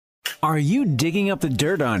Are you digging up the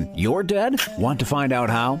dirt on your dead? Want to find out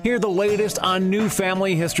how? Hear the latest on new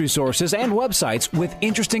family history sources and websites with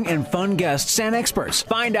interesting and fun guests and experts.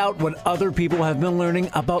 Find out what other people have been learning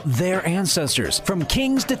about their ancestors. From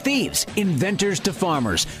kings to thieves, inventors to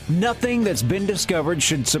farmers, nothing that's been discovered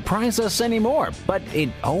should surprise us anymore, but it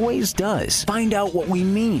always does. Find out what we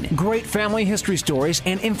mean. Great family history stories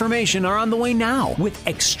and information are on the way now with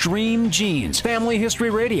Extreme Genes, Family History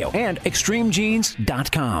Radio, and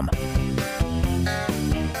extremegenes.com.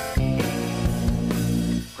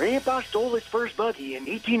 Grandpa stole his first buggy in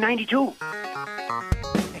 1892.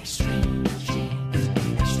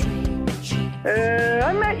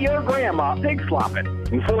 I met your grandma pig slopping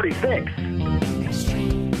in 46.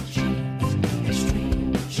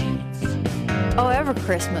 Oh, every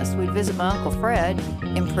Christmas we'd visit my Uncle Fred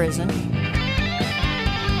in prison.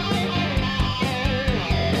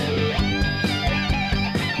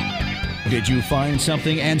 Did you find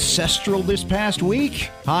something ancestral this past week?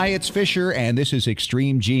 Hi, it's Fisher, and this is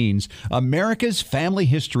Extreme Genes, America's family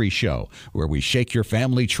history show, where we shake your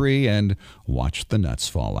family tree and watch the nuts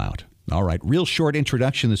fall out. All right, real short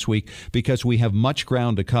introduction this week because we have much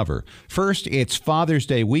ground to cover. First, it's Father's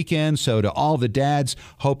Day weekend, so to all the dads,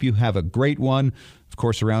 hope you have a great one. Of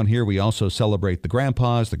course, around here, we also celebrate the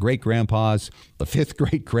grandpas, the great-grandpas, the fifth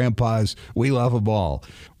great-grandpas. We love them all.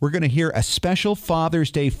 We're going to hear a special Father's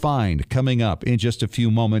Day find coming up in just a few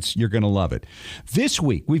moments. You're going to love it. This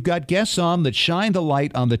week, we've got guests on that shine the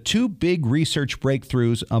light on the two big research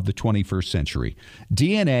breakthroughs of the 21st century,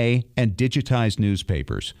 DNA and digitized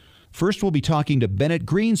newspapers. First, we'll be talking to Bennett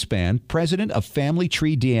Greenspan, president of Family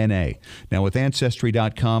Tree DNA. Now, with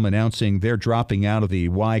Ancestry.com announcing they're dropping out of the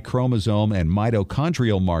Y chromosome and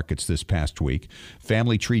mitochondrial markets this past week,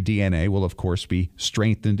 Family Tree DNA will, of course, be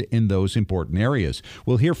strengthened in those important areas.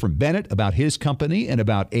 We'll hear from Bennett about his company in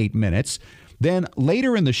about 8 minutes. Then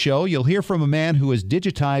later in the show, you'll hear from a man who has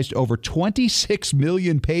digitized over 26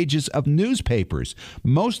 million pages of newspapers,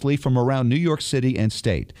 mostly from around New York City and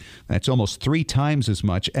state. That's almost 3 times as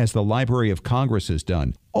much as the Library of Congress has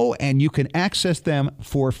done. Oh, and you can access them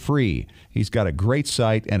for free. He's got a great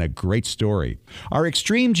site and a great story. Our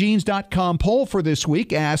ExtremeGenes.com poll for this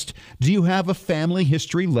week asked, do you have a family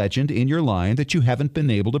history legend in your line that you haven't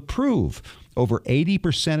been able to prove? Over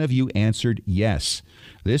 80% of you answered yes.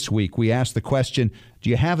 This week, we asked the question, do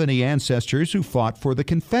you have any ancestors who fought for the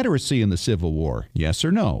Confederacy in the Civil War? Yes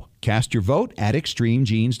or no? Cast your vote at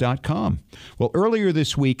extremegenes.com. Well, earlier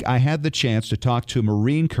this week, I had the chance to talk to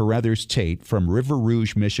Maureen Carruthers-Tate from River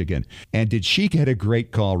Rouge, Michigan. And did she get a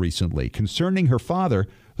great call recently concerning her father,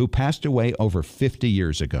 who passed away over 50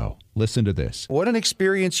 years ago. Listen to this. What an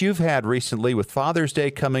experience you've had recently with Father's Day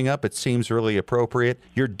coming up. It seems really appropriate.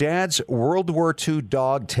 Your dad's World War II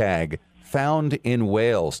dog tag found in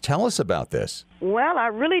Wales. Tell us about this. Well, I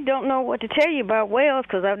really don't know what to tell you about Wales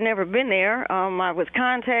because I've never been there. I was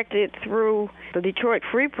contacted through the Detroit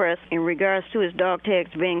Free Press in regards to his dog tags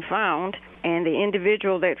being found, and the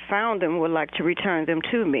individual that found them would like to return them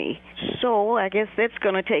to me. So I guess that's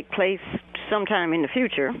going to take place sometime in the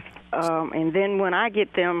future. And then when I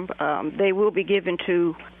get them, they will be given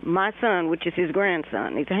to my son, which is his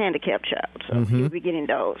grandson. He's a handicapped child, so he'll be getting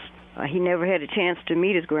those. He never had a chance to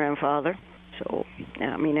meet his grandfather. So,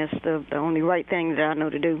 I mean, that's the only right thing that I know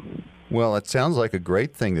to do. Well, it sounds like a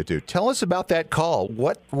great thing to do. Tell us about that call.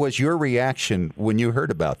 What was your reaction when you heard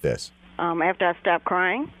about this? After I stopped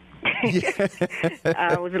crying,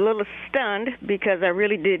 I was a little stunned because I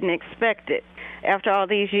really didn't expect it. After all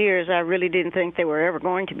these years, I really didn't think they were ever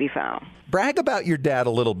going to be found. Brag about your dad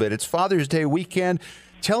a little bit. It's Father's Day weekend.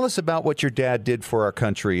 Tell us about what your dad did for our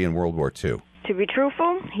country in World War II. To be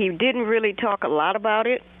truthful, he didn't really talk a lot about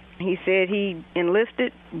it. He said he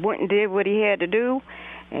enlisted, went and did what he had to do,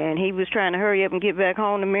 and he was trying to hurry up and get back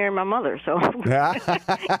home to marry my mother. So,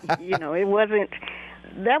 you know, it wasn't,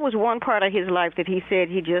 that was one part of his life that he said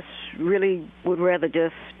he just really would rather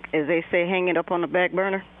just, as they say, hang it up on the back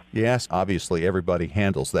burner. Yes, obviously everybody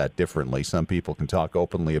handles that differently. Some people can talk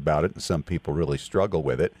openly about it, and some people really struggle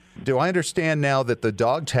with it. Do I understand now that the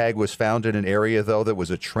dog tag was found in an area, though, that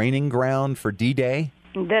was a training ground for D-Day?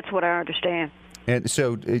 That's what I understand. And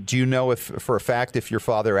so do you know if, for a fact, if your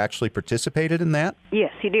father actually participated in that?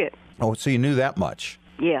 Yes, he did. Oh, so you knew that much?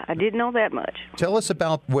 Yeah, I did know that much. Tell us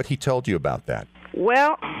about what he told you about that.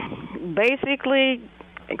 Well, basically,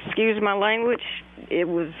 excuse my language, it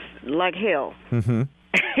was like hell. Mm-hmm.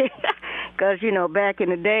 Because, you know, back in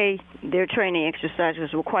the day, their training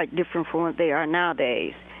exercises were quite different from what they are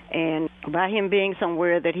nowadays. And by him being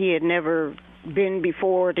somewhere that he had never been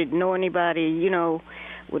before, didn't know anybody, you know,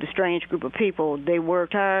 with a strange group of people, they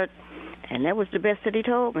worked hard, and that was the best that he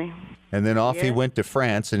told me. And then off he Yeah. went to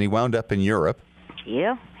France, and he wound up in Europe.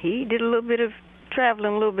 Yeah, he did a little bit of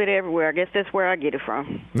traveling, a little bit everywhere. I guess that's where I get it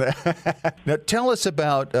from. Now, tell us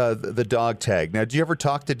about the dog tag. Now, did you ever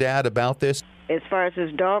talk to Dad about this? As far as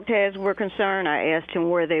his dog tags were concerned, I asked him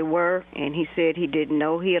where they were, and he said he didn't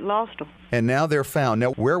know he had lost them. And now they're found.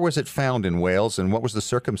 Now, where was it found in Wales, and what was the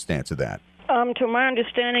circumstance of that? To my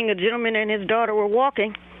understanding, a gentleman and his daughter were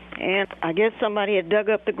walking, and I guess somebody had dug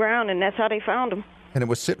up the ground, and that's how they found them. And it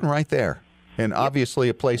was sitting right there. And obviously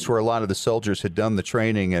a place where a lot of the soldiers had done the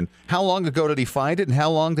training. And how long ago did he find it, and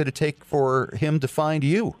how long did it take for him to find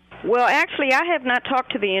you? Well, actually, I have not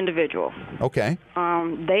talked to the individual. Okay.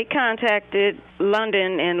 They contacted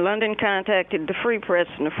London, and London contacted the Free Press,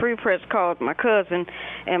 and the Free Press called my cousin,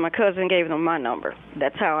 and my cousin gave them my number.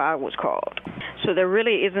 That's how I was called. So there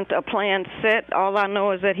really isn't a plan set. All I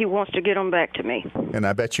know is that he wants to get them back to me. And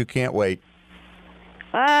I bet you can't wait.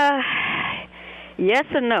 Yes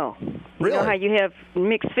and no. Really? You know how you have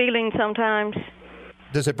mixed feelings sometimes?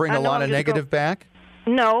 Does it bring a lot of negative back?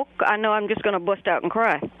 No, I know I'm just going to bust out and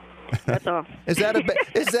cry. That's all. Is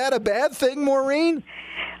that a bad thing, Maureen?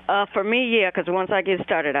 For me, yeah, because once I get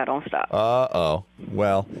started, I don't stop. Uh-oh.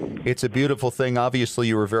 Well, it's a beautiful thing. Obviously,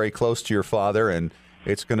 you were very close to your father, and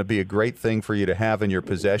it's going to be a great thing for you to have in your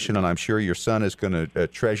possession, and I'm sure your son is going to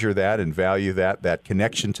treasure that and value that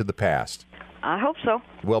connection to the past. I hope so.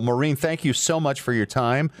 Well, Maureen, thank you so much for your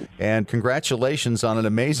time, and congratulations on an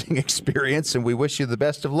amazing experience, and we wish you the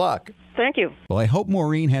best of luck. Thank you. Well, I hope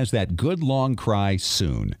Maureen has that good long cry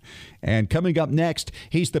soon. And coming up next,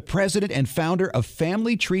 he's the president and founder of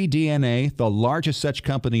Family Tree DNA, the largest such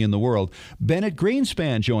company in the world. Bennett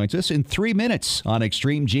Greenspan joins us in 3 minutes on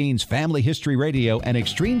Extreme Genes Family History Radio and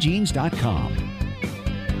ExtremeGenes.com.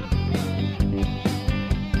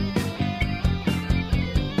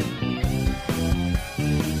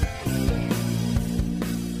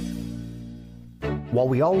 While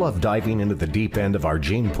we all love diving into the deep end of our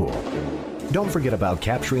gene pool, don't forget about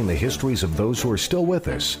capturing the histories of those who are still with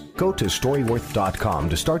us. Go to Storyworth.com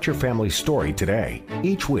to start your family's story today.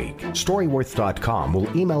 Each week, Storyworth.com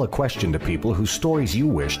will email a question to people whose stories you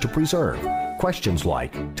wish to preserve. Questions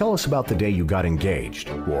like, tell us about the day you got engaged,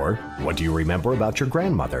 or what do you remember about your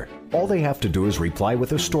grandmother? All they have to do is reply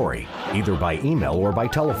with a story, either by email or by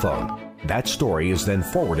telephone. That story is then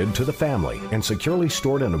forwarded to the family and securely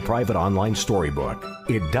stored in a private online storybook.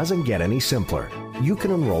 It doesn't get any simpler. You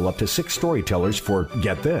can enroll up to 6 storytellers for,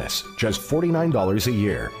 get this, just $49 a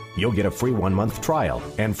year. You'll get a free 1-month trial,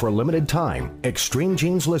 and for a limited time, Extreme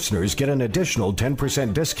Genes listeners get an additional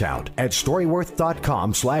 10% discount at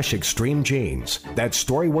Storyworth.com/ExtremeGenes. That's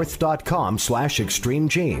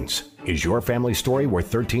Storyworth.com/ExtremeGenes. Is your family story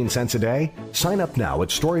worth 13 cents a day? Sign up now at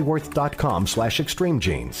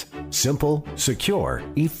Storyworth.com/ExtremeGenes. Simple, secure,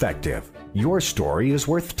 effective. Your story is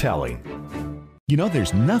worth telling. You know,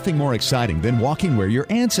 there's nothing more exciting than walking where your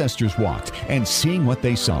ancestors walked and seeing what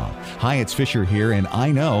they saw. Hi, it's Fisher here, and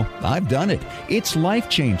I know I've done it. It's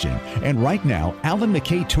life-changing. And right now, Alan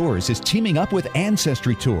McKay Tours is teaming up with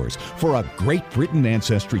Ancestry Tours for a Great Britain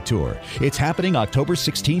Ancestry Tour. It's happening October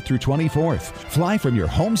 16th through 24th. Fly from your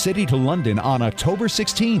home city to London on October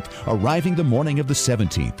 16th, arriving the morning of the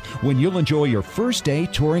 17th, when you'll enjoy your first day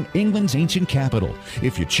touring England's ancient capital.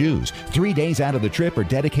 If you choose, 3 days out of the trip are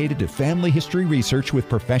dedicated to family history research with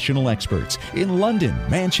professional experts in London,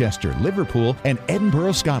 Manchester, Liverpool, and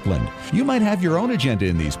Edinburgh, Scotland. You might have your own agenda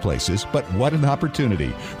in these places, but what an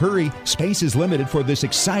opportunity. Hurry, space is limited for this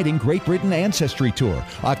exciting Great Britain Ancestry Tour,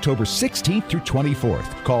 October 16th through 24th.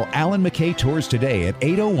 Call Alan McKay Tours today at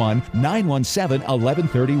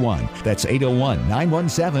 801-917-1131. That's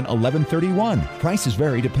 801-917-1131. Prices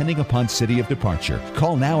vary depending upon city of departure.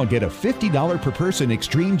 Call now and get a $50 per person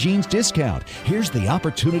Extreme Genes discount. Here's the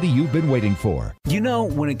opportunity you've been waiting for. You know,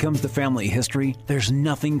 when it comes to family history, there's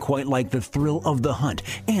nothing quite like the thrill of the hunt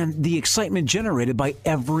and the excitement generated by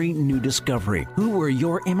every new discovery. Who were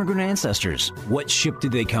your immigrant ancestors? What ship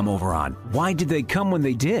did they come over on? Why did they come when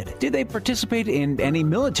they did? Did they participate in any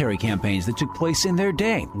military campaigns that took place in their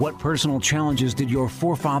day? What personal challenges did your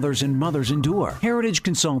forefathers and mothers endure? Heritage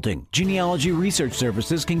Consulting, Genealogy Research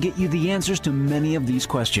Services can get you the answers to many of these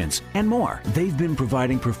questions and more. They've been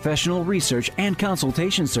providing professional research and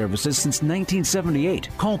consultation services since 1978.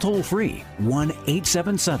 Call toll-free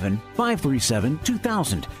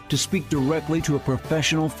 1-877-537-2000 to speak directly to a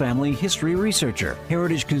professional family history researcher.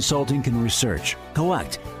 Heritage Consulting can research,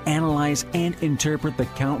 collect, analyze, and interpret the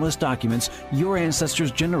countless documents your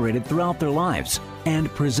ancestors generated throughout their lives, and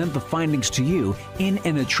present the findings to you in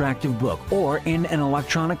an attractive book or in an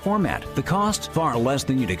electronic format. The cost, far less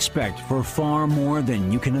than you'd expect for far more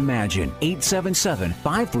than you can imagine.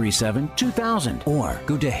 877-537-2000 or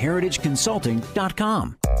go to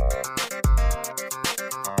heritageconsulting.com.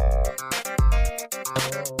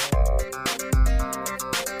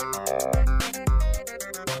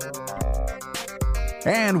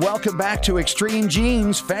 And welcome back to Extreme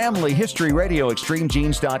Genes, Family History Radio,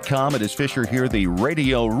 extremegenes.com. It is Fisher here, the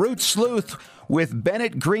Radio Root Sleuth, with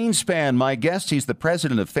Bennett Greenspan, my guest. He's the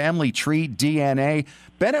president of Family Tree DNA.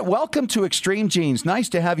 Bennett, welcome to Extreme Genes. Nice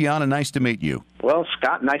to have you on and nice to meet you. Well,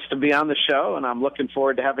 Scott, nice to be on the show, and I'm looking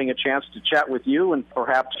forward to having a chance to chat with you and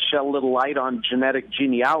perhaps shed a little light on genetic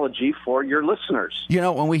genealogy for your listeners. You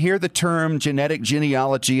know, when we hear the term genetic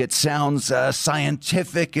genealogy, it sounds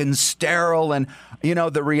scientific and sterile, and you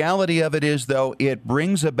know, the reality of it is, though, it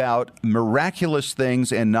brings about miraculous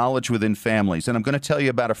things and knowledge within families. And I'm going to tell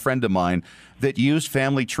you about a friend of mine that used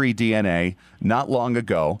Family Tree DNA not long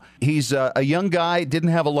ago. He's a young guy, didn't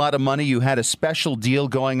have a lot of money. You had a special deal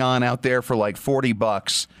going on out there for like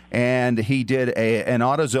 $40, and he did an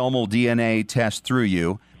autosomal DNA test through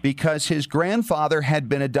you because his grandfather had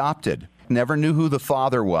been adopted. Never knew who the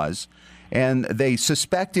father was. And they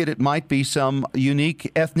suspected it might be some unique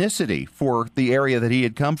ethnicity for the area that he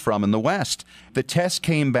had come from in the West. The test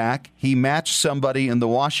came back. He matched somebody in the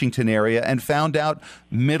Washington area and found out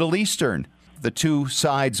Middle Eastern. The two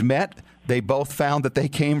sides met. They both found that they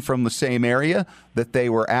came from the same area, that they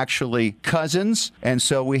were actually cousins. And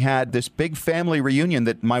so we had this big family reunion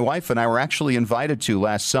that my wife and I were actually invited to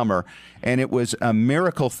last summer. And it was a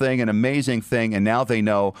miracle thing, an amazing thing. And now they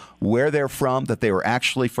know where they're from, that they were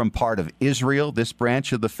actually from part of Israel, this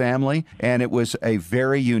branch of the family. And it was a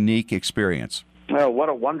very unique experience. Oh, what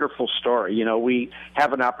a wonderful story. You know, we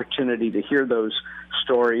have an opportunity to hear those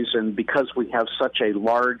stories. And because we have such a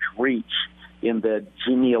large reach in the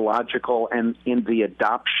genealogical and in the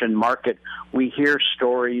adoption market, we hear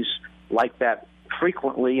stories like that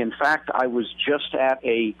frequently. In fact, I was just at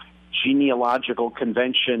a genealogical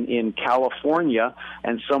convention in California,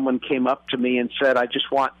 and someone came up to me and said, I just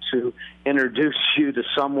want to introduce you to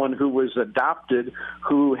someone who was adopted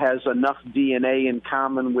who has enough DNA in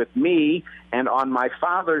common with me and on my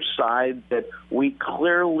father's side that we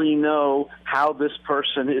clearly know how this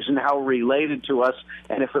person is now related to us,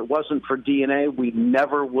 and if it wasn't for DNA, we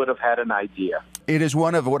never would have had an idea. It is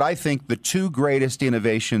one of what I think the two greatest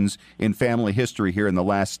innovations in family history here in the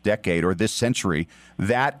last decade or this century,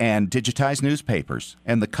 that and digitized newspapers.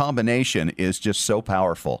 And the combination is just so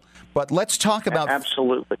powerful. But let's talk about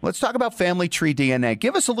absolutely. Let's talk about Family Tree DNA.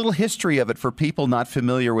 Give us a little history of it for people not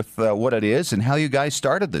familiar with what it is and how you guys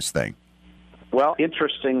started this thing. Well,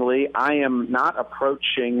 interestingly, I am not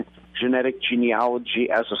approaching genetic genealogy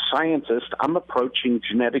as a scientist. I'm approaching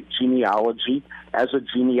genetic genealogy as a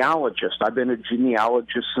genealogist. I've been a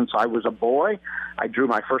genealogist since I was a boy. I drew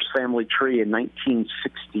my first family tree in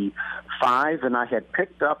 1965, and I had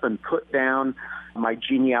picked up and put down my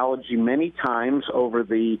genealogy many times over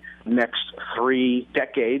the next 3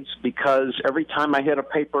 decades because every time I hit a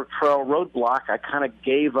paper trail roadblock, I kind of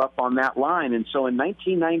gave up on that line. And so in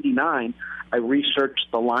 1999, I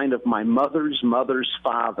researched the line of my mother's mother's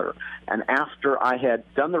father. And after I had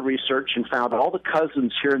done the research and found all the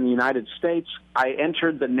cousins here in the United States, I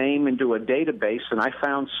entered the name into a database, and I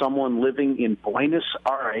found someone living in Buenos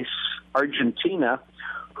Aires, Argentina,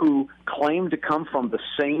 who claimed to come from the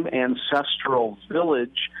same ancestral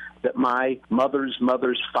village that my mother's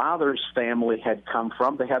mother's father's family had come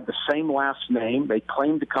from. They had the same last name. They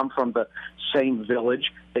claimed to come from the same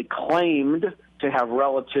village. They claimed to have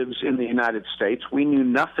relatives in the United States. We knew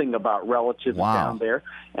nothing about relatives down there.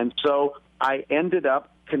 And so I ended up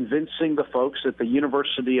convincing the folks at the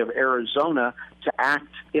University of Arizona to act,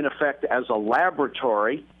 in effect, as a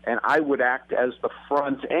laboratory, and I would act as the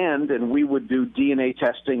front end, and we would do DNA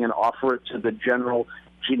testing and offer it to the general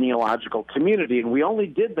genealogical community. And we only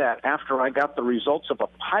did that after I got the results of a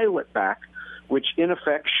pilot back, which in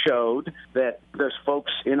effect showed that those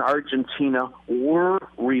folks in Argentina were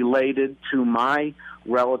related to my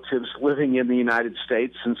relatives living in the United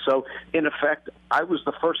States. And so, in effect, I was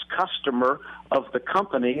the first customer of the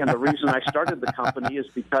company. And the reason I started the company is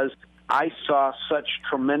because I saw such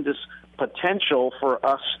tremendous potential for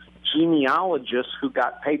us genealogists who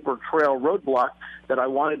got paper trail roadblock that I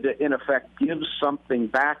wanted to, in effect, give something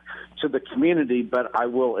back to the community. But I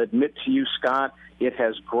will admit to you, Scott, it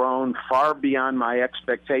has grown far beyond my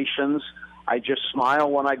expectations. I just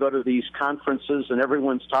smile when I go to these conferences and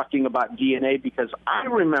everyone's talking about DNA, because I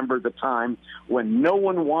remember the time when no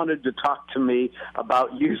one wanted to talk to me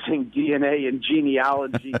about using DNA in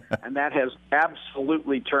genealogy, and that has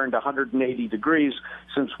absolutely turned 180 degrees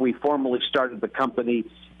since we formally started the company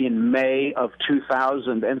in May of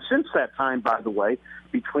 2000. And since that time, by the way,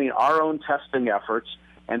 between our own testing efforts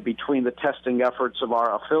and between the testing efforts of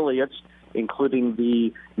our affiliates, including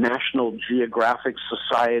the National Geographic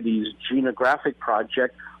Society's Genographic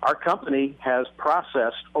Project, our company has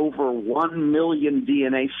processed over 1 million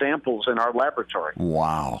DNA samples in our laboratory.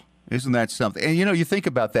 Wow. Isn't that something? And, you think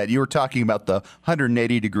about that. You were talking about the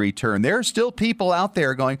 180-degree turn. There are still people out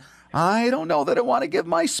there going, I don't know that I want to give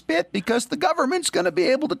my spit because the government's going to be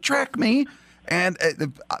able to track me.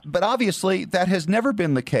 But obviously, that has never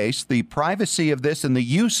been the case. The privacy of this and the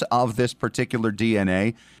use of this particular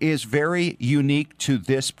DNA is very unique to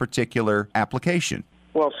this particular application.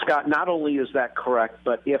 Well, Scott, not only is that correct,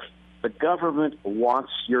 but if the government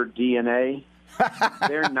wants your DNA,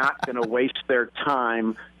 they're not going to waste their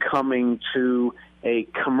time coming to a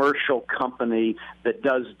commercial company that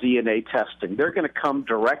does DNA testing. They're going to come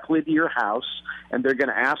directly to your house, and they're going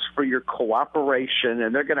to ask for your cooperation,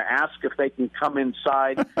 and they're going to ask if they can come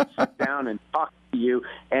inside, sit down, and talk to you.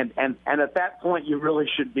 And at that point, you really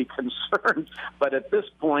should be concerned. But at this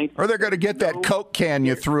point... Or they're going to get that Coke can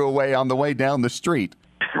you threw away on the way down the street.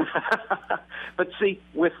 But see,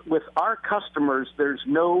 with our customers, there's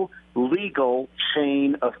no legal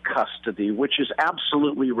chain of custody, which is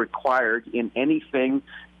absolutely required in anything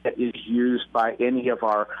that is used by any of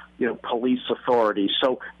our police authorities.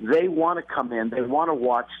 So they want to come in, they want to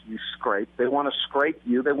watch you scrape, they want to scrape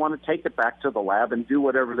you, they want to take it back to the lab and do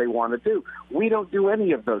whatever they want to do. We don't do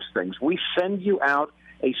any of those things. We send you out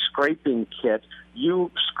a scraping kit. You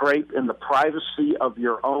scrape in the privacy of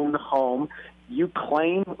your own home. You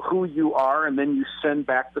claim who you are, and then you send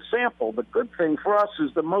back the sample. The good thing for us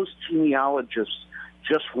is that most genealogists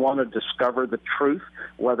just want to discover the truth,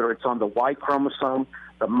 whether it's on the Y chromosome,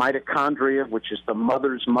 the mitochondria, which is the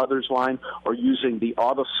mother's line, or using the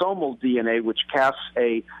autosomal DNA, which casts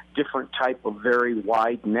a different type of very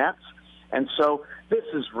wide net. And so this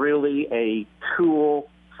is really a tool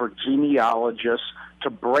for genealogists to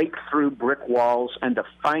break through brick walls and to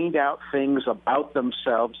find out things about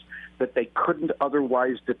themselves that they couldn't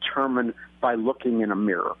otherwise determine by looking in a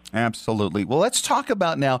mirror. Absolutely. Well, let's talk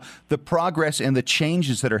about now the progress and the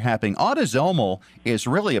changes that are happening. Autosomal is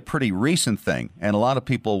really a pretty recent thing, and a lot of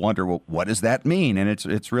people wonder, well, what does that mean? And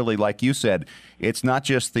it's really, like you said, it's not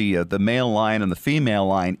just the male line and the female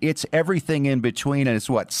line. It's everything in between, and it's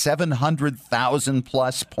 700,000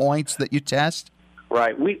 plus points that you test?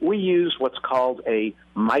 Right. We use what's called a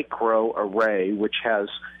microarray, which has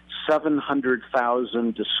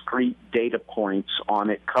 700,000 discrete data points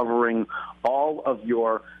on it, covering all of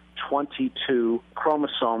your 22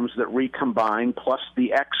 chromosomes that recombine, plus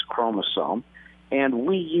the X chromosome. And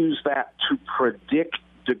we use that to predict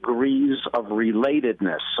degrees of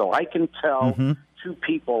relatedness. So I can tell two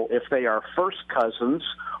people if they are first cousins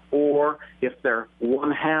or if they're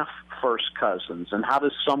one-half first cousins. And how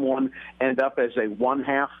does someone end up as a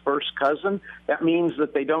one-half first cousin? That means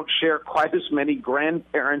that they don't share quite as many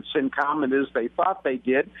grandparents in common as they thought they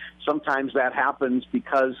did. Sometimes that happens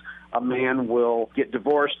because a man will get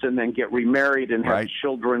divorced and then get remarried and have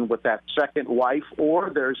children with that second wife,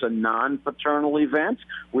 or there's a non-paternal event,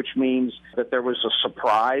 which means that there was a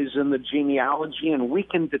surprise in the genealogy, and we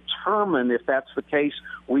can determine if that's the case.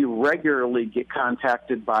 We regularly get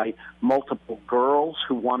contacted by multiple girls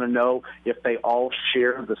who want to know if they all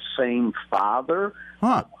share the same father.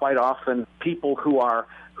 Quite often, people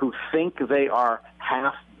who think they are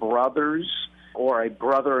half brothers, or a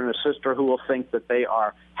brother and a sister who will think that they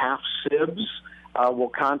are half sibs, will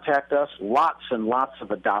contact us. Lots and lots of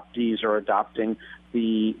adoptees are adopting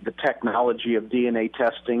the technology of DNA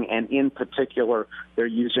testing, and in particular, they're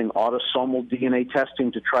using autosomal DNA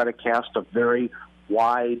testing to try to cast a very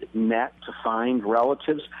wide net to find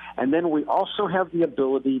relatives. And then we also have the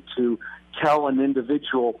ability to tell an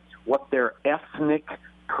individual what their ethnic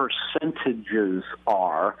percentages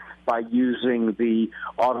are by using the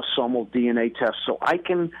autosomal DNA test. So I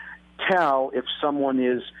can tell if someone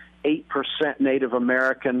is 8% Native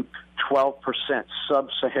American, 12%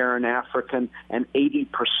 sub-Saharan African, and 80%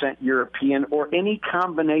 European, or any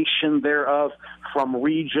combination thereof from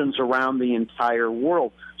regions around the entire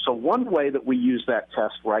world. So one way that we use that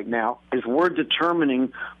test right now is we're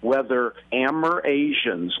determining whether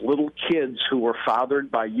Amerasians, little kids who were fathered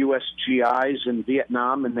by U.S. GIs in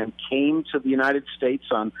Vietnam and then came to the United States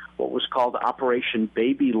on what was called Operation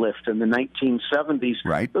Baby Lift in the 1970s.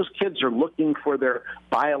 Right. Those kids are looking for their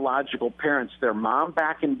biological parents, their mom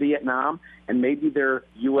back in Vietnam, and maybe their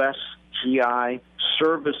U.S. GI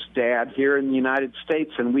service dad here in the United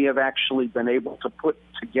States, and we have actually been able to put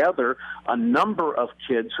together a number of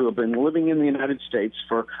kids who have been living in the United States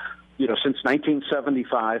for, since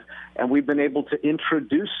 1975, and we've been able to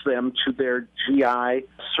introduce them to their GI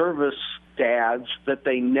service dads that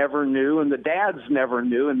they never knew, and the dads never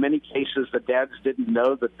knew. In many cases, the dads didn't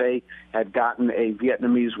know that they had gotten a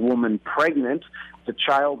Vietnamese woman pregnant. The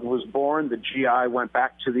child was born, the GI went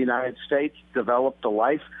back to the United States, developed a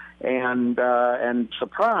life, and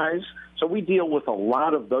surprise. So we deal with a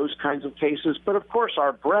lot of those kinds of cases. But, of course,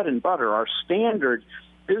 our bread and butter, our standard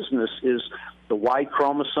business is the Y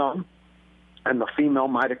chromosome and the female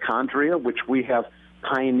mitochondria, which we have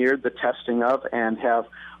pioneered the testing of and have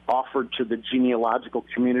offered to the genealogical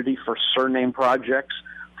community for surname projects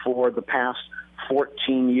for the past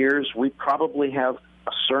 14 years. We probably have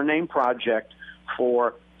a surname project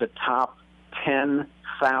for the top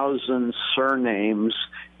 10,000 surnames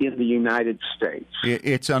in the United States.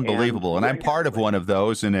 It's unbelievable. And I'm part of one of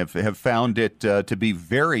those and have found it to be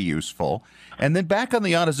very useful. And then back on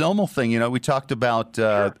the autosomal thing, we talked about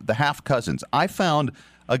the half cousins. I found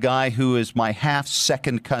a guy who is my half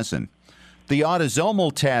second cousin. The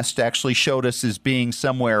autosomal test actually showed us as being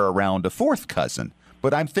somewhere around a fourth cousin.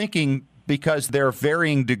 But I'm thinking because there are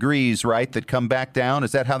varying degrees, right, that come back down.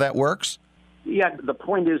 Is that how that works? Yeah, the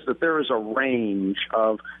point is that there is a range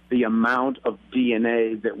of the amount of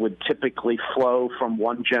DNA that would typically flow from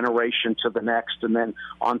one generation to the next and then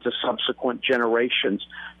on to subsequent generations.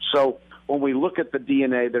 So when we look at the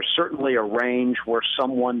DNA, there's certainly a range where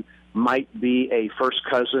someone might be a first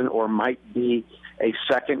cousin or might be a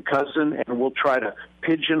second cousin, and we'll try to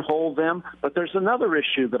pigeonhole them. But there's another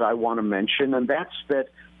issue that I want to mention, and that's that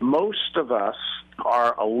most of us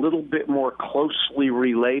are a little bit more closely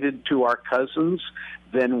related to our cousins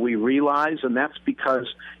than we realize, and that's because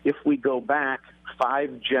if we go back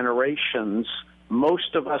 5 generations,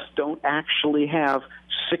 most of us don't actually have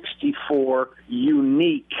 64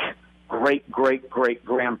 unique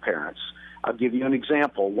great-great-great-grandparents. I'll give you an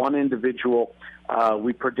example. One individual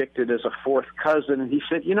we predicted as a fourth cousin, and he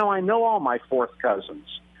said, I know all my fourth cousins.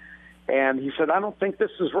 And he said, I don't think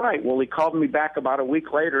this is right. Well, he called me back about a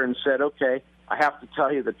week later and said, okay, I have to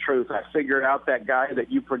tell you the truth. I figured out that guy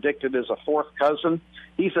that you predicted as a fourth cousin,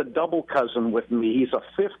 he's a double cousin with me. He's a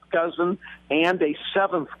fifth cousin and a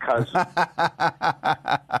seventh cousin.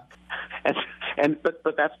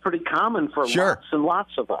 But that's pretty common for lots and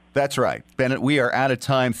lots of us. That's right. Bennett, we are out of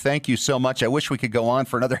time. Thank you so much. I wish we could go on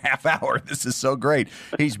for another half hour. This is so great.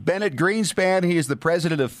 He's Bennett Greenspan. He is the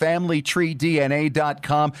president of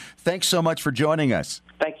FamilyTreeDNA.com. Thanks so much for joining us.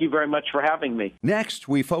 Thank you very much for having me. Next,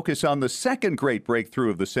 we focus on the second great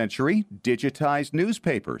breakthrough of the century, digitized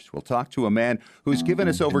newspapers. We'll talk to a man who's given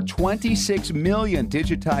us over 26 million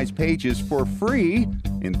digitized pages for free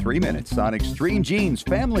in 3 minutes on Extreme Genes,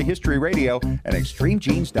 Family History Radio, and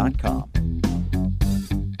ExtremeGenes.com.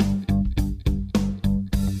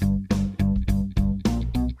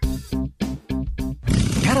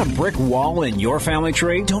 Got a brick wall in your family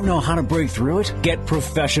tree? Don't know how to break through it? Get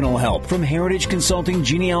professional help from Heritage Consulting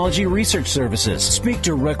Genealogy Research Services. Speak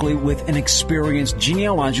directly with an experienced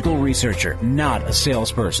genealogical researcher, not a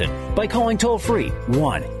salesperson, by calling toll-free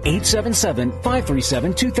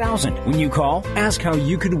 1-877-537-2000. When you call, ask how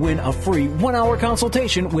you could win a free 1-hour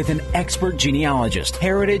consultation with an expert genealogist.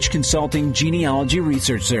 Heritage Consulting Genealogy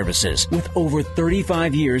Research Services, with over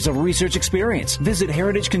 35 years of research experience. Visit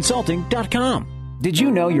heritageconsulting.com. Did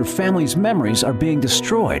you know your family's memories are being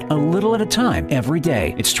destroyed a little at a time every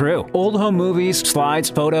day? It's true. Old home movies, slides,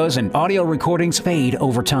 photos, and audio recordings fade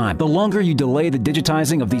over time. The longer you delay the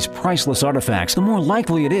digitizing of these priceless artifacts, the more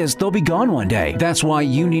likely it is they'll be gone one day. That's why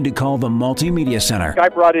you need to call the Multimedia Center. I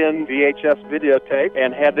brought in VHS videotape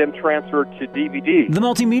and had them transferred to DVD. The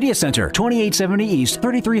Multimedia Center, 2870 East,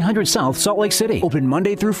 3300 South, Salt Lake City. Open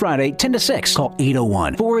Monday through Friday, 10 to 6. Call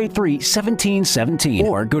 801-483-1717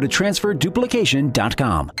 or go to transferduplication.com.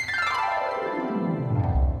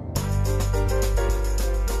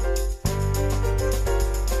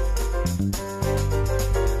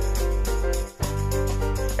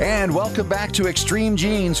 And welcome back to Extreme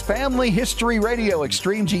Genes, Family History Radio,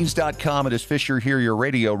 extremegenes.com. It is Fisher here, your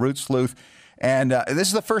radio root sleuth. And this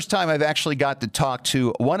is the first time I've actually got to talk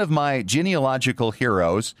to one of my genealogical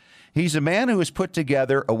heroes. He's a man who has put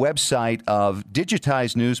together a website of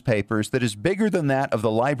digitized newspapers that is bigger than that of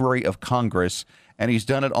the Library of Congress. And he's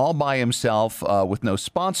done it all by himself with no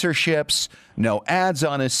sponsorships, no ads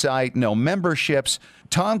on his site, no memberships.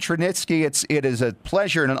 Tom Trynisky, it is a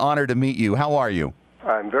pleasure and an honor to meet you. How are you?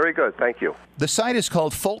 I'm very good, thank you. The site is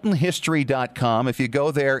called FultonHistory.com. If you go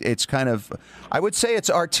there, it's kind of, I would say it's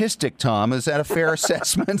artistic, Tom. Is that a fair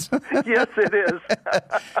assessment? Yes, it is.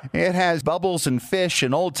 It has bubbles and fish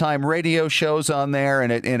and old-time radio shows on there,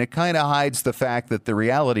 and it kind of hides the fact that the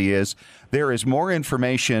reality is there is more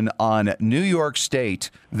information on New York State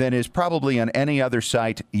than is probably on any other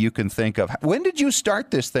site you can think of. When did you start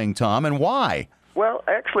this thing, Tom, and why? Well,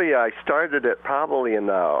 actually, I started it probably in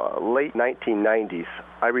the late 1990s.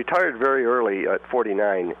 I retired very early at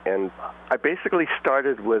 49, and I basically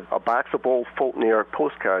started with a box of old Fulton, New York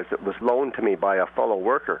postcards that was loaned to me by a fellow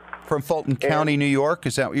worker. From Fulton County, New York?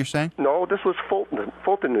 Is that what you're saying? No, this was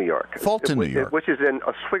Fulton, New York. Fulton, New York. Which is in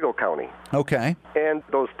Oswego County. Okay. And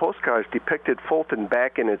those postcards depicted Fulton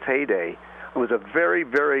back in its heyday. It was a very,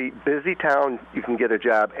 very busy town. You can get a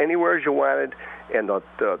job anywhere you wanted, and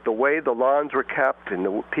the way the lawns were kept and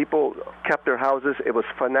the people kept their houses, it was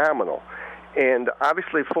phenomenal. And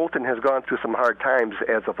obviously Fulton has gone through some hard times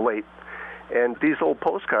as of late. And these old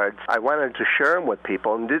postcards, I wanted to share them with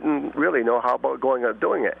people and didn't really know how about going out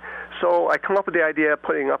doing it. So I come up with the idea of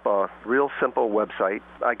putting up a real simple website.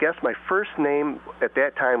 I guess my first name at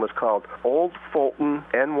that time was called Old Fulton,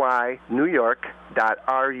 NY, New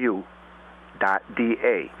York.RU. .da.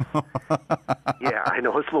 Yeah, I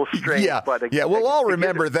know it's a little strange. But we'll all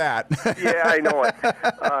remember that. Yeah, I know it.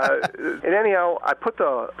 And anyhow, I put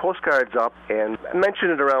the postcards up and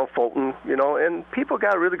mentioned it around Fulton, and people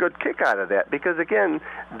got a really good kick out of that because, again,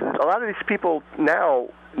 a lot of these people now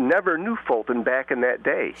never knew Fulton back in that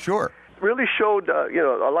day. Sure. Really showed,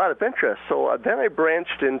 a lot of interest. So then I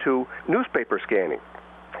branched into newspaper scanning,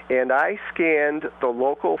 and I scanned the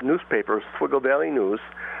local newspapers, Oswego Valley News,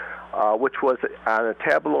 which was on a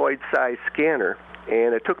tabloid-sized scanner,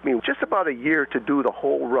 and it took me just about a year to do the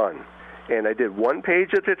whole run. And I did one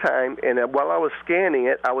page at a time, and while I was scanning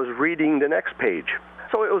it, I was reading the next page.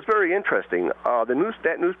 So it was very interesting.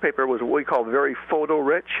 That newspaper was what we call very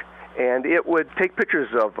photo-rich, and it would take pictures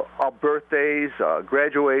of birthdays,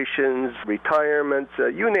 graduations, retirements,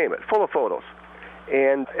 you name it, full of photos.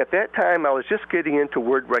 And at that time, I was just getting into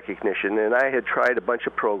word recognition, and I had tried a bunch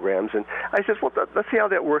of programs. And I said, well, let's see how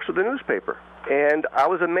that works with the newspaper. And I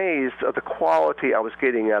was amazed at the quality I was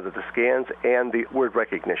getting out of the scans and the word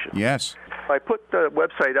recognition. Yes. I put the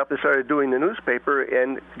website up and started doing the newspaper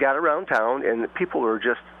and got around town, and people were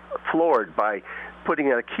just floored by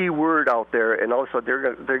putting a keyword out there, and also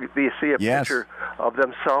they see a picture of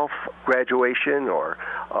themselves, graduation or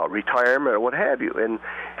retirement or what have you. And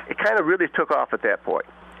it kind of really took off at that point.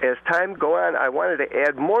 As time go on, I wanted to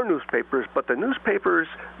add more newspapers, but the newspapers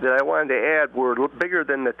that I wanted to add were bigger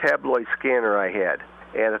than the tabloid scanner I had.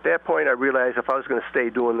 And at that point, I realized if I was going to stay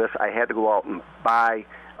doing this, I had to go out and buy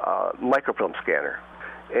a microfilm scanner.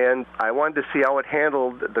 And I wanted to see how it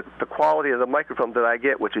handled the quality of the microfilm that I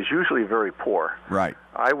get, which is usually very poor. Right.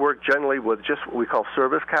 I work generally with just what we call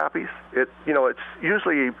service copies. It's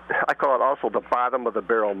usually, I call it also the bottom of the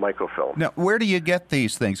barrel microfilm. Now, where do you get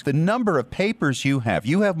these things? The number of papers you have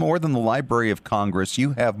more than the Library of Congress.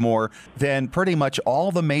 You have more than pretty much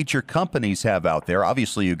all the major companies have out there.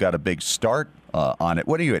 Obviously, you got a big start on it.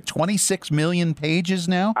 What are you at, 26 million pages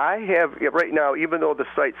now? I have, right now, even though the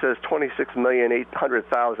site says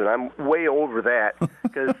 26,800,000, I'm way over that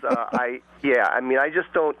because I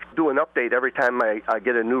just don't do an update every time I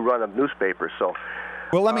get a new run of newspapers. So,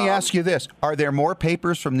 well, let me ask you this. Are there more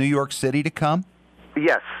papers from New York City to come?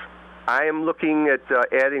 Yes. I am looking at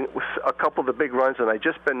adding a couple of the big runs, and I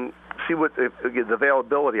just see what the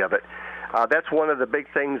availability of it. That's one of the big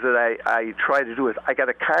things that I try to do is I got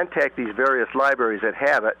to contact these various libraries that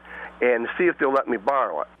have it and see if they'll let me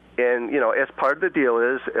borrow it. And, as part of the deal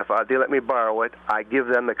is, if they let me borrow it, I give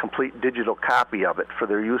them a complete digital copy of it for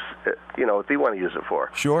their use, if they want to use it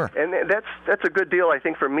for. Sure. And that's a good deal, I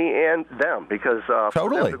think, for me and them, because for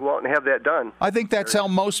them to go out and have that done. I think that's how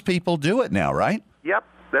most people do it now, right? Yep,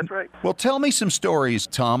 that's right. Well, tell me some stories,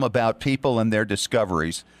 Tom, about people and their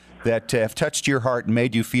discoveries that have touched your heart and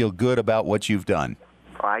made you feel good about what you've done.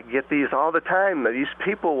 I get these all the time. These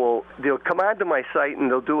people they'll come onto my site and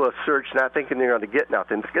they'll do a search not thinking they're going to get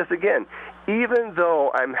nothing. Because, again, even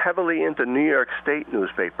though I'm heavily into New York State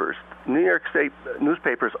newspapers, New York State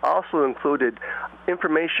newspapers also included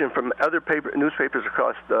information from other newspapers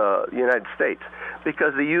across the United States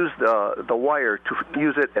because they use the wire to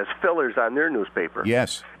use it as fillers on their newspaper.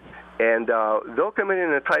 Yes. And they'll come in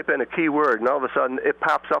and type in a keyword, and all of a sudden it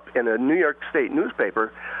pops up in a New York State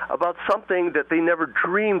newspaper about something that they never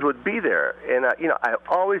dreamed would be there. And I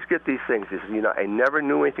always get these things. I never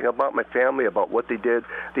knew anything about my family, about what they did.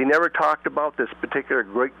 They never talked about this particular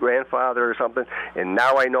great-grandfather or something, and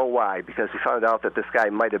now I know why, because we found out that this guy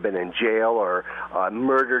might have been in jail or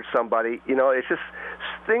murdered somebody. It's just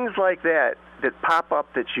things like that pop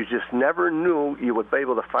up that you just never knew you would be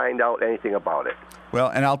able to find out anything about it. Well,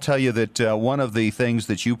 and I'll tell you that one of the things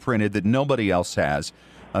that you printed that nobody else has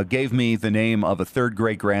gave me the name of a third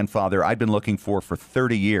great-grandfather I'd been looking for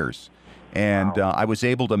 30 years. And Wow. I was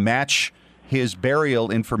able to match his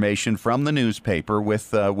burial information from the newspaper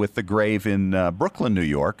with the grave in Brooklyn, New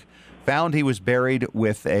York. Found he was buried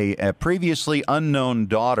with a previously unknown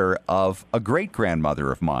daughter of a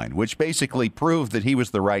great-grandmother of mine, which basically proved that he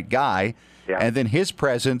was the right guy. Yeah. And then his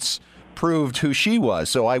presence proved who she was.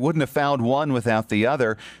 So I wouldn't have found one without the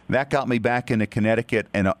other. That got me back into Connecticut,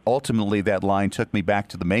 and ultimately that line took me back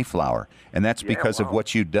to the Mayflower. And that's because of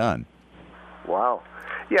what you'd done. Wow.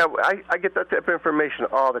 Yeah, I get that type of information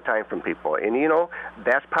all the time from people. And,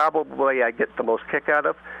 that's probably I get the most kick out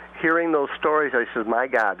of. Hearing those stories, I says, my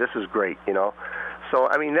God, this is great, So,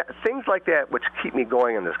 things like that which keep me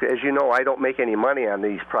going on this. As you know, I don't make any money on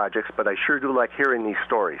these projects, but I sure do like hearing these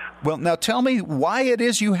stories. Well, now tell me why it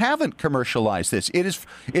is you haven't commercialized this. It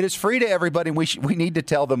is free to everybody. We need to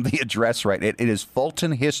tell them the address right. It is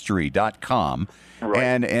FultonHistory.com.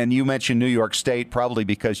 Right. And you mentioned New York State probably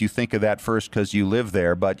because you think of that first because you live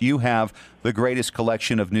there, but you have the greatest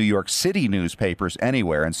collection of New York City newspapers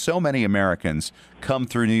anywhere, and so many Americans come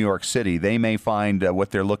through New York City. They may find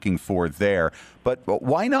what they're looking for there, but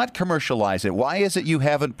why not commercialize it? Why is it you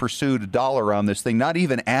haven't pursued a dollar on this thing, not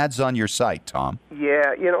even ads on your site, Tom?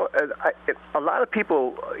 Yeah, a lot of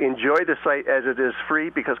people enjoy the site as it is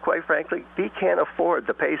free because, quite frankly, they can't afford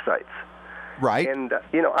the pay sites. Right. And,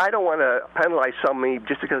 I don't want to penalize somebody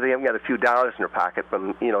just because they haven't got a few dollars in their pocket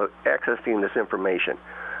from, accessing this information.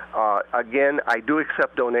 Again, I do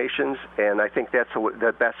accept donations, and I think that's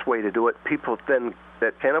the best way to do it. People then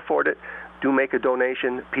that can afford it do make a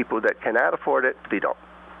donation. People that cannot afford it, they don't.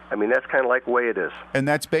 That's kind of like the way it is. And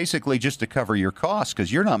that's basically just to cover your costs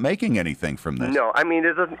because you're not making anything from this. No,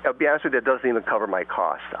 it doesn't. I'll be honest with you, it doesn't even cover my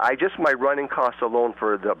costs. My running costs alone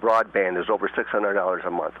for the broadband is over $600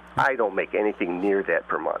 a month. I don't make anything near that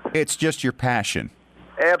per month. It's just your passion.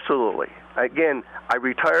 Absolutely. Again, I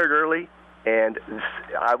retired early, and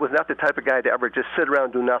I was not the type of guy to ever just sit around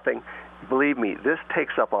and do nothing. Believe me, this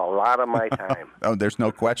takes up a lot of my time. Oh, there's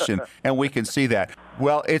no question, and we can see that.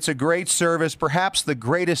 Well, it's a great service, perhaps the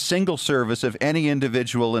greatest single service of any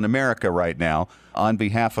individual in America right now, on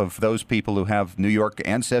behalf of those people who have New York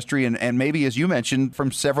ancestry and maybe, as you mentioned,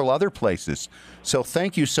 from several other places. So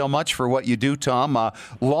thank you so much for what you do, Tom.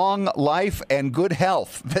 Long life and good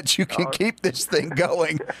health that you can keep this thing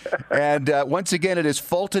going. And once again, it is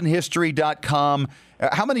FultonHistory.com.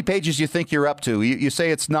 How many pages do you think you're up to? You say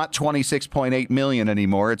it's not 26.8 million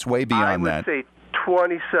anymore. It's way beyond that. I would say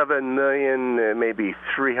 27 million, maybe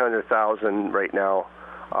 300,000 right now.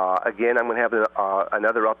 Again, I'm going to have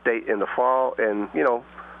another update in the fall, and,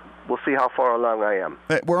 we'll see how far along I am.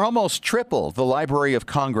 We're almost triple the Library of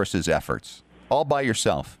Congress's efforts, all by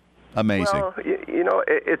yourself. Amazing. Well,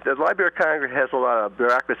 the Library of Congress has a lot of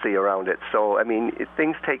bureaucracy around it, so,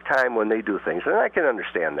 things take time when they do things, and I can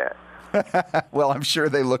understand that. Well, I'm sure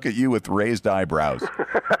they look at you with raised eyebrows.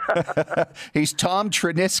 He's Tom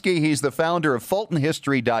Trynisky. He's the founder of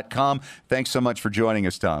FultonHistory.com. Thanks so much for joining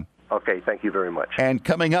us, Tom. Okay, thank you very much. And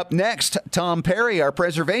coming up next, Tom Perry, our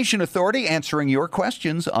preservation authority, answering your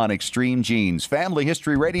questions on Extreme Genes. Family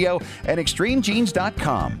History Radio and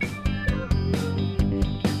ExtremeGenes.com.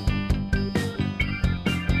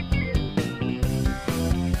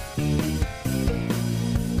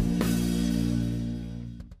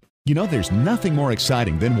 There's nothing more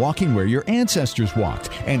exciting than walking where your ancestors walked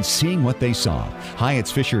and seeing what they saw. Hi,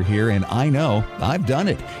 it's Fisher here, and I know I've done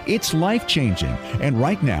it. It's life-changing. And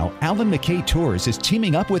right now, Alan McKay Tours is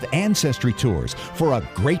teaming up with Ancestry Tours for a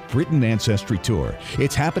Great Britain Ancestry Tour.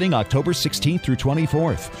 It's happening October 16th through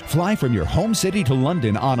 24th. Fly from your home city to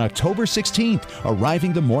London on October 16th,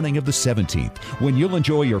 arriving the morning of the 17th, when you'll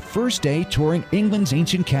enjoy your first day touring England's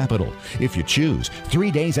ancient capital. If you choose, 3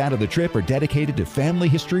 days out of the trip are dedicated to family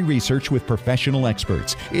history research research with professional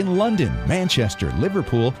experts in London, Manchester,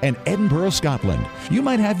 Liverpool, and Edinburgh, Scotland. You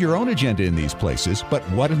might have your own agenda in these places, but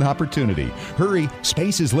what an opportunity. Hurry,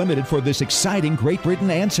 space is limited for this exciting Great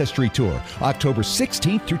Britain Ancestry Tour, October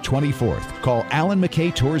 16th through 24th. Call Alan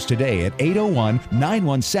McKay Tours today at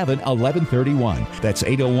 801-917-1131. That's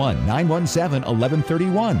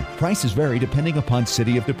 801-917-1131. Prices vary depending upon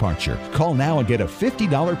city of departure. Call now and get a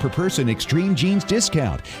 $50 per person Extreme Jeans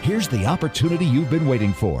discount. Here's the opportunity you've been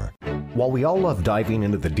waiting for. While we all love diving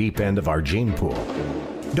into the deep end of our gene pool,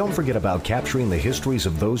 don't forget about capturing the histories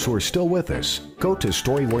of those who are still with us. Go to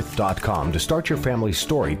StoryWorth.com to start your family's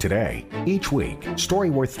story today. Each week,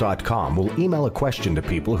 StoryWorth.com will email a question to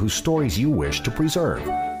people whose stories you wish to preserve.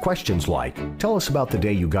 Questions like, tell us about the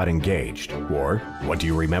day you got engaged, or what do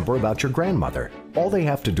you remember about your grandmother? All they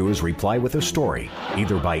have to do is reply with a story,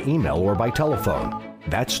 either by email or by telephone.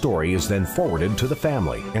 That story is then forwarded to the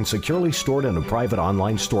family and securely stored in a private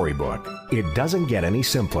online storybook. It doesn't get any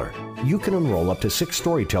simpler. You can enroll up to 6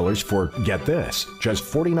 storytellers for, get this, just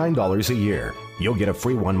 $49 a year. You'll get a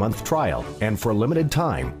free 1-month trial, and for a limited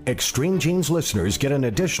time, Extreme Genes listeners get an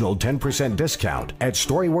additional 10% discount at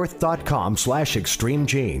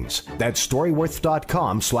StoryWorth.com/ExtremeGenes. That's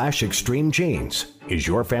StoryWorth.com/ExtremeGenes. Is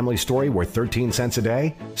your family story worth 13 cents a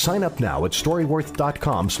day? Sign up now at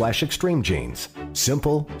StoryWorth.com/ExtremeGenes.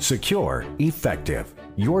 Simple, secure, effective.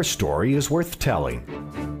 Your story is worth telling.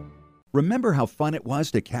 Remember how fun it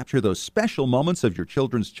was to capture those special moments of your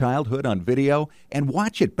children's childhood on video and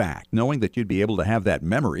watch it back, knowing that you'd be able to have that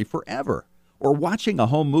memory forever? Or watching a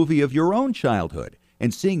home movie of your own childhood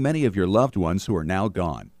and seeing many of your loved ones who are now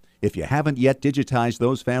gone. If you haven't yet digitized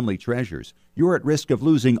those family treasures, you're at risk of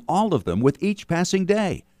losing all of them with each passing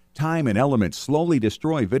day. Time and elements slowly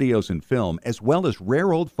destroy videos and film, as well as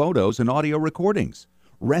rare old photos and audio recordings.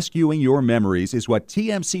 Rescuing your memories is what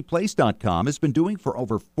TMCPlace.com has been doing for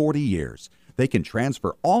over 40 years. They can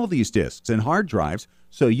transfer all these discs and hard drives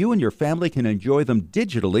so you and your family can enjoy them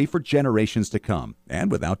digitally for generations to come,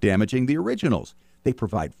 and without damaging the originals. They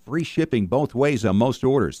provide free shipping both ways on most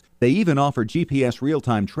orders. They even offer GPS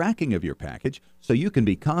real-time tracking of your package so you can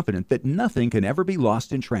be confident that nothing can ever be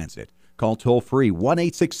lost in transit. Call toll-free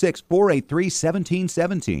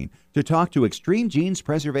 1-866-483-1717 to talk to Extreme Genes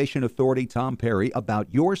Preservation Authority Tom Perry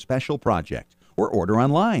about your special project, or order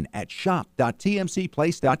online at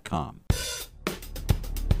shop.tmcplace.com.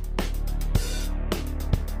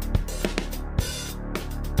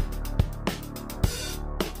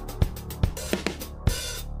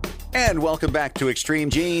 And welcome back to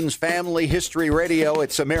Extreme Genes Family History Radio.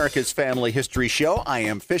 It's America's Family History Show. I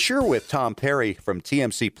am Fisher with Tom Perry from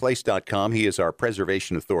TMCPlace.com. He is our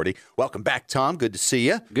preservation authority. Welcome back, Tom. Good to see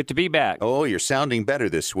you. Good to be back. Oh, you're sounding better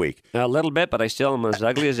this week. A little bit, but I still am as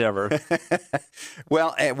ugly as ever.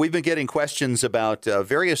 Well, we've been getting questions about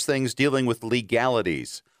various things dealing with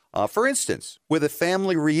legalities. For instance, with a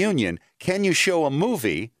family reunion, can you show a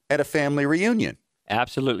movie at a family reunion?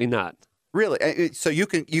 Absolutely not. Really? So you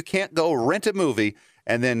can't go rent a movie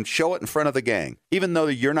and then show it in front of the gang, even though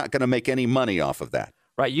you're not going to make any money off of that.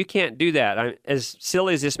 Right, you can't do that. As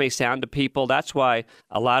silly as this may sound to people, that's why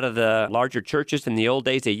a lot of the larger churches in the old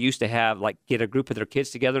days, they used to have, get a group of their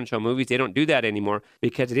kids together and show movies. They don't do that anymore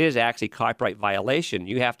because it is actually copyright violation.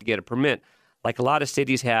 You have to get a permit. Like a lot of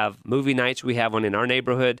cities have movie nights. We have one in our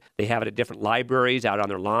neighborhood. They have it at different libraries out on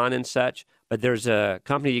their lawn and such. But there's a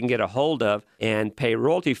company you can get a hold of and pay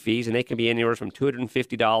royalty fees, and they can be anywhere from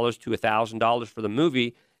 $250 to $1,000 for the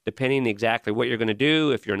movie, depending exactly what you're going to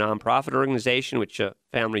do. If you're a nonprofit organization, which a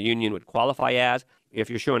family reunion would qualify as, if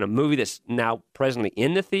you're showing a movie that's now presently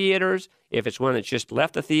in the theaters, if it's one that's just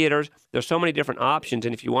left the theaters, there's so many different options.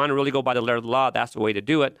 And if you want to really go by the letter of the law, that's the way to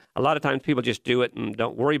do it. A lot of times people just do it and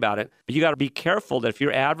don't worry about it. But you got to be careful that if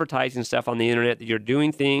you're advertising stuff on the internet, that you're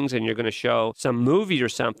doing things and you're going to show some movie or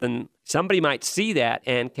something, somebody might see that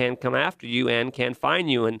and can come after you and can fine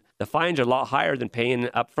you. And the fines are a lot higher than paying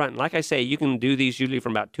up front. And like I say, you can do these usually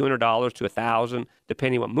from about $200 to $1,000,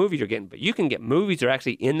 depending what movie you're getting. But you can get movies that are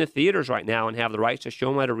actually in the theaters right now and have the rights to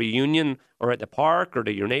show them at a reunion or at the park or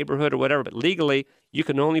to your neighborhood or whatever. But legally, you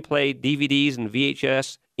can only play DVDs and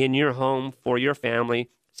VHS in your home for your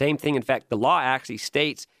family. Same thing. In fact, the law actually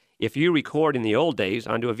states if you record in the old days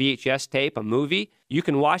onto a VHS tape, a movie, you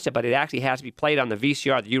can watch it, but it actually has to be played on the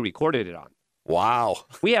VCR that you recorded it on. Wow.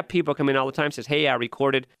 We have people come in all the time and says, hey, I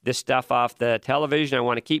recorded this stuff off the television I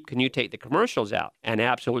want to keep. Can you take the commercials out? And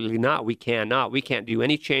absolutely not. We cannot. We can't do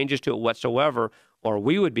any changes to it whatsoever, or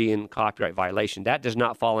we would be in copyright violation. That does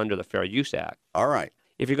not fall under the Fair Use Act. All right.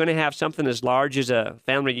 If you're going to have something as large as a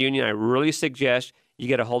family reunion, I really suggest you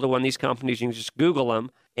get a hold of one of these companies, you can just Google them,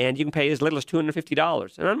 and you can pay as little as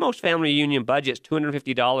 $250. And on most family reunion budgets,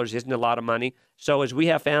 $250 isn't a lot of money. So as we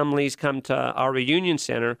have families come to our reunion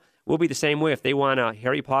center, we'll be the same way. If they want a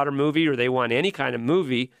Harry Potter movie or they want any kind of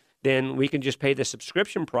movie, then we can just pay the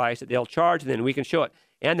subscription price that they'll charge, and then we can show it.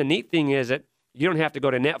 And the neat thing is that you don't have to go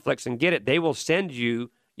to Netflix and get it. They will send you,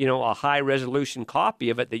 a high-resolution copy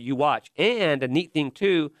of it that you watch. And a neat thing,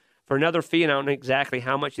 too, for another fee, and I don't know exactly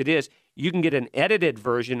how much it is, you can get an edited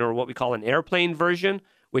version, or what we call an airplane version,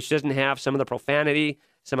 which doesn't have some of the profanity.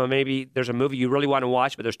 Maybe there's a movie you really want to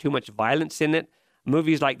watch, but there's too much violence in it.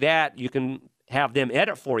 Movies like that, you can have them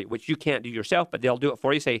edit for you, which you can't do yourself, but they'll do it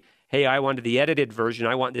for you. Say, hey, I wanted the edited version.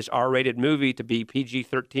 I want this R-rated movie to be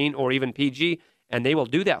PG-13 or even PG, and they will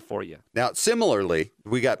do that for you. Now, similarly,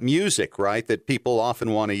 we got music, right, that people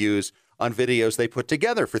often want to use on videos they put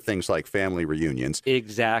together for things like family reunions.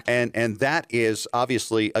 Exactly. And that is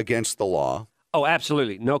obviously against the law. Oh,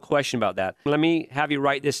 absolutely. No question about that. Let me have you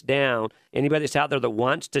write this down. Anybody that's out there that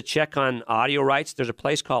wants to check on audio rights, there's a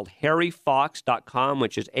place called harryfox.com,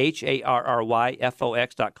 which is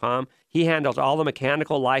HARRYFOX.com. He handles all the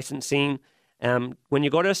mechanical licensing. When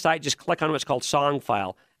you go to the site, just click on what's called Song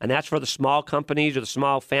File, and that's for the small companies or the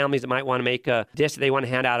small families that might want to make a disc that they want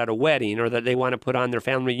to hand out at a wedding or that they want to put on their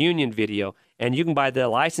family reunion video. And you can buy the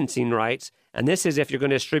licensing rights, and this is if you're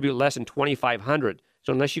going to distribute less than 2,500.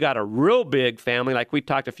 So unless you got a real big family, like we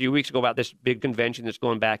talked a few weeks ago about this big convention that's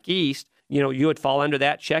going back east, you would fall under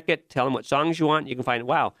that. Check it, tell them what songs you want. You can find,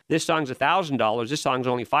 wow, this song's $1,000. This song's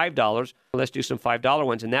only $5. Let's do some $5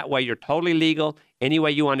 ones. And that way you're totally legal. Any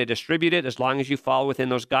way you want to distribute it, as long as you fall within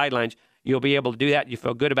those guidelines, you'll be able to do that. You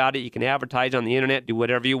feel good about it. You can advertise on the internet, do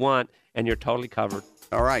whatever you want, and you're totally covered.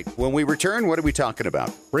 All right. When we return, what are we talking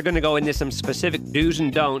about? We're going to go into some specific do's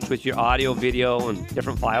and don'ts with your audio, video, and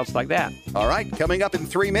different files like that. All right. Coming up in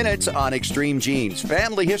 3 minutes on Extreme Genes,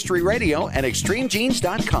 Family History Radio, and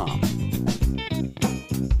ExtremeGenes.com.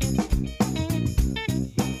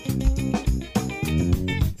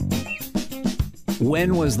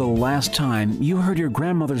 When was the last time you heard your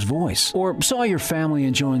grandmother's voice or saw your family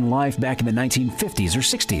enjoying life back in the 1950s or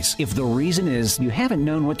 60s? If the reason is you haven't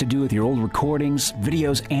known what to do with your old recordings,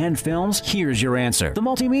 videos, and films, here's your answer. The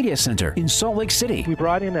Multimedia Center in Salt Lake City. We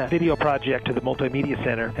brought in a video project to the Multimedia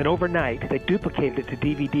Center, and overnight they duplicated it to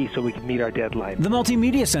DVD so we could meet our deadline. The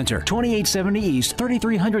Multimedia Center, 2870 East,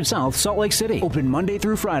 3300 South, Salt Lake City. Open Monday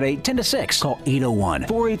through Friday, 10 to 6. Call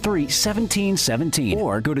 801-483-1717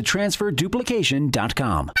 or go to transferduplication.com. And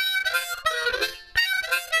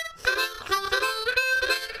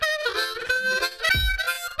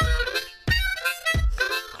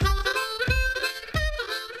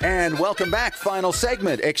welcome back. Final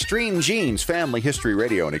segment, Extreme Genes, Family History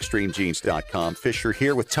Radio and ExtremeGenes.com. Fisher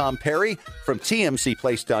here with Tom Perry from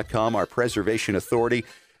TMCPlace.com, our preservation authority.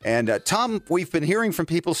 And Tom, we've been hearing from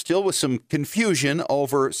people still with some confusion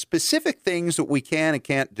over specific things that we can and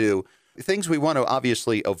can't do. Things we want to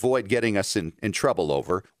obviously avoid getting us in trouble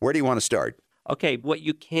over. Where do you want to start? Okay, what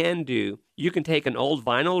you can do, you can take an old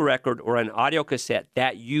vinyl record or an audio cassette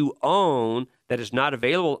that you own that is not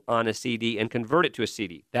available on a CD and convert it to a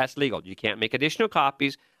CD. That's legal. You can't make additional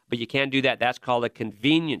copies, but you can do that. That's called a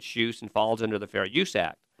convenience use and falls under the Fair Use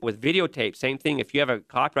Act. With videotape, same thing. If you have a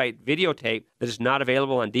copyright videotape that is not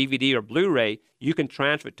available on DVD or Blu-ray, you can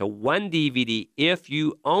transfer it to one DVD if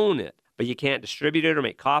you own it. But you can't distribute it or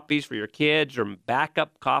make copies for your kids or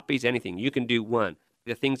backup copies, anything. You can do one.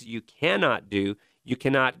 The things that you cannot do, you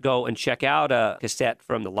cannot go and check out a cassette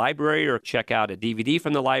from the library or check out a DVD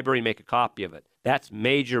from the library and make a copy of it. That's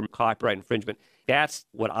major copyright infringement. That's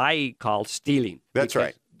what I call stealing. That's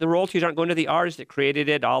right. The royalties aren't going to the artist that created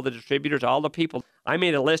it, all the distributors, all the people. I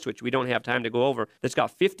made a list, which we don't have time to go over, that's got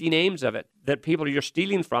 50 names of it that people you're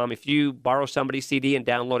stealing from if you borrow somebody's CD and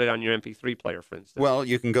download it on your MP3 player, for instance. Well,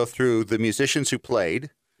 you can go through the musicians who played.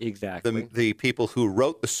 Exactly. The people who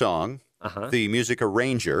wrote the song, the music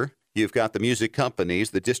arranger. You've got the music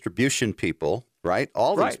companies, the distribution people, right?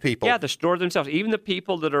 All these people. Yeah, the stores themselves. Even the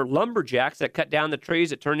people that are lumberjacks that cut down the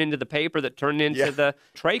trees that turn into the paper, that turn into the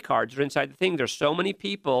tray cards that are inside the thing. There's so many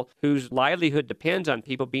people whose livelihood depends on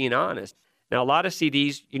people being honest. Now, a lot of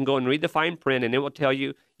CDs, you can go and read the fine print, and it will tell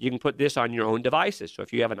you you can put this on your own devices. So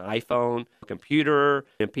if you have an iPhone, a computer,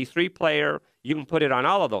 MP3 player, you can put it on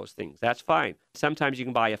all of those things. That's fine. Sometimes you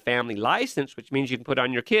can buy a family license, which means you can put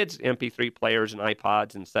on your kids' MP3 players and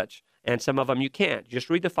iPods and such. And some of them you can't. Just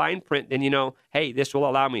read the fine print, then you know, hey, this will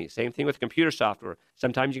allow me. Same thing with computer software.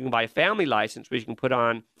 Sometimes you can buy a family license where you can put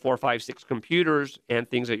on 4, 5, 6 computers and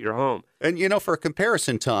things at your home. And, for a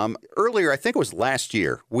comparison, Tom, earlier, I think it was last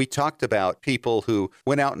year, we talked about people who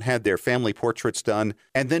went out and had their family portraits done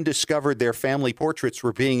and then discovered their family portraits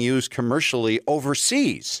were being used commercially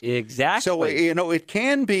overseas. Exactly. So, it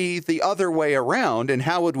can be the other way around. And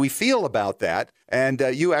how would we feel about that? And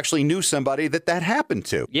you actually knew somebody that happened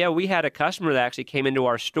to. Yeah, we had a customer that actually came into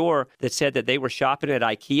our store that said that they were shopping at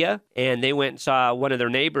IKEA, and they went and saw one of their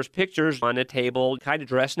neighbors' pictures on a table, kind of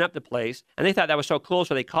dressing up the place, and they thought that was so cool,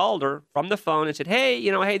 so they called her from the phone and said,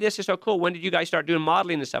 hey, this is so cool. When did you guys start doing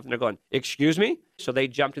modeling and stuff? And they're going, excuse me? So they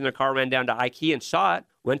jumped in their car, ran down to IKEA and saw it,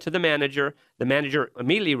 went to the manager. The manager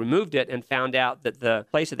immediately removed it and found out that the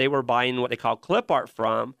place that they were buying what they call clip art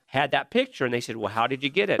from had that picture. And they said, well, how did you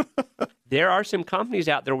get it? There are some companies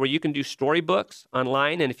out there where you can do storybooks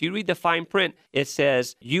online. And if you read the fine print, it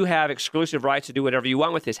says you have exclusive rights to do whatever you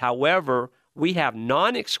want with this. However, we have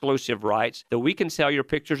non-exclusive rights that we can sell your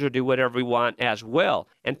pictures or do whatever we want as well.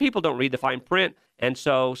 And people don't read the fine print. And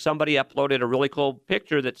so somebody uploaded a really cool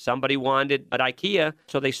picture that somebody wanted at IKEA.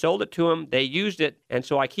 So they sold it to them. They used it. And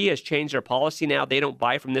so IKEA has changed their policy now. They don't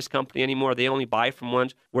buy from this company anymore. They only buy from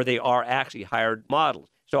ones where they are actually hired models.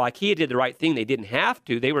 So IKEA did the right thing. They didn't have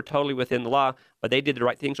to. They were totally within the law, but they did the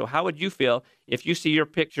right thing. So how would you feel if you see your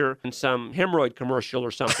picture in some hemorrhoid commercial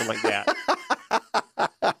or something like that?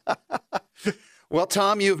 Well,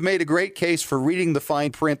 Tom, you've made a great case for reading the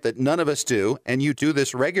fine print that none of us do, and you do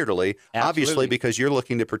this regularly, Absolutely. Obviously because you're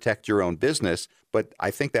looking to protect your own business. But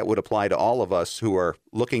I think that would apply to all of us who are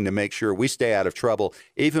looking to make sure we stay out of trouble,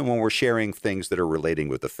 even when we're sharing things that are relating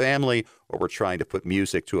with the family, or we're trying to put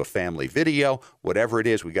music to a family video. Whatever it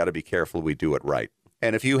is, we got to be careful we do it right.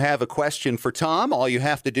 And if you have a question for Tom, all you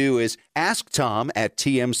have to do is ask Tom at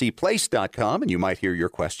tmzplace.com, and you might hear your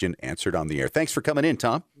question answered on the air. Thanks for coming in,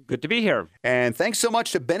 Tom. Good to be here. And thanks so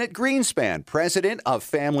much to Bennett Greenspan, president of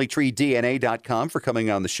FamilyTreeDNA.com, for coming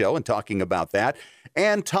on the show and talking about that.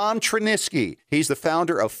 And Tom Trynisky, he's the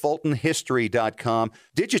founder of FultonHistory.com.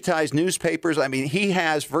 Digitized newspapers, he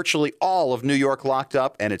has virtually all of New York locked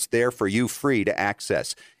up, and it's there for you free to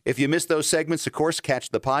access. If you missed those segments, of course, catch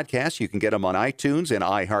the podcast. You can get them on iTunes and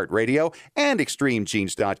iHeartRadio and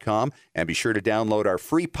ExtremeGenes.com. And be sure to download our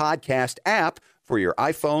free podcast app for your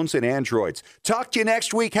iPhones and Androids. Talk to you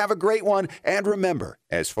next week. Have a great one. And remember,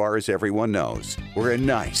 as far as everyone knows, we're a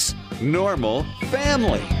nice, normal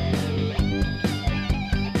family.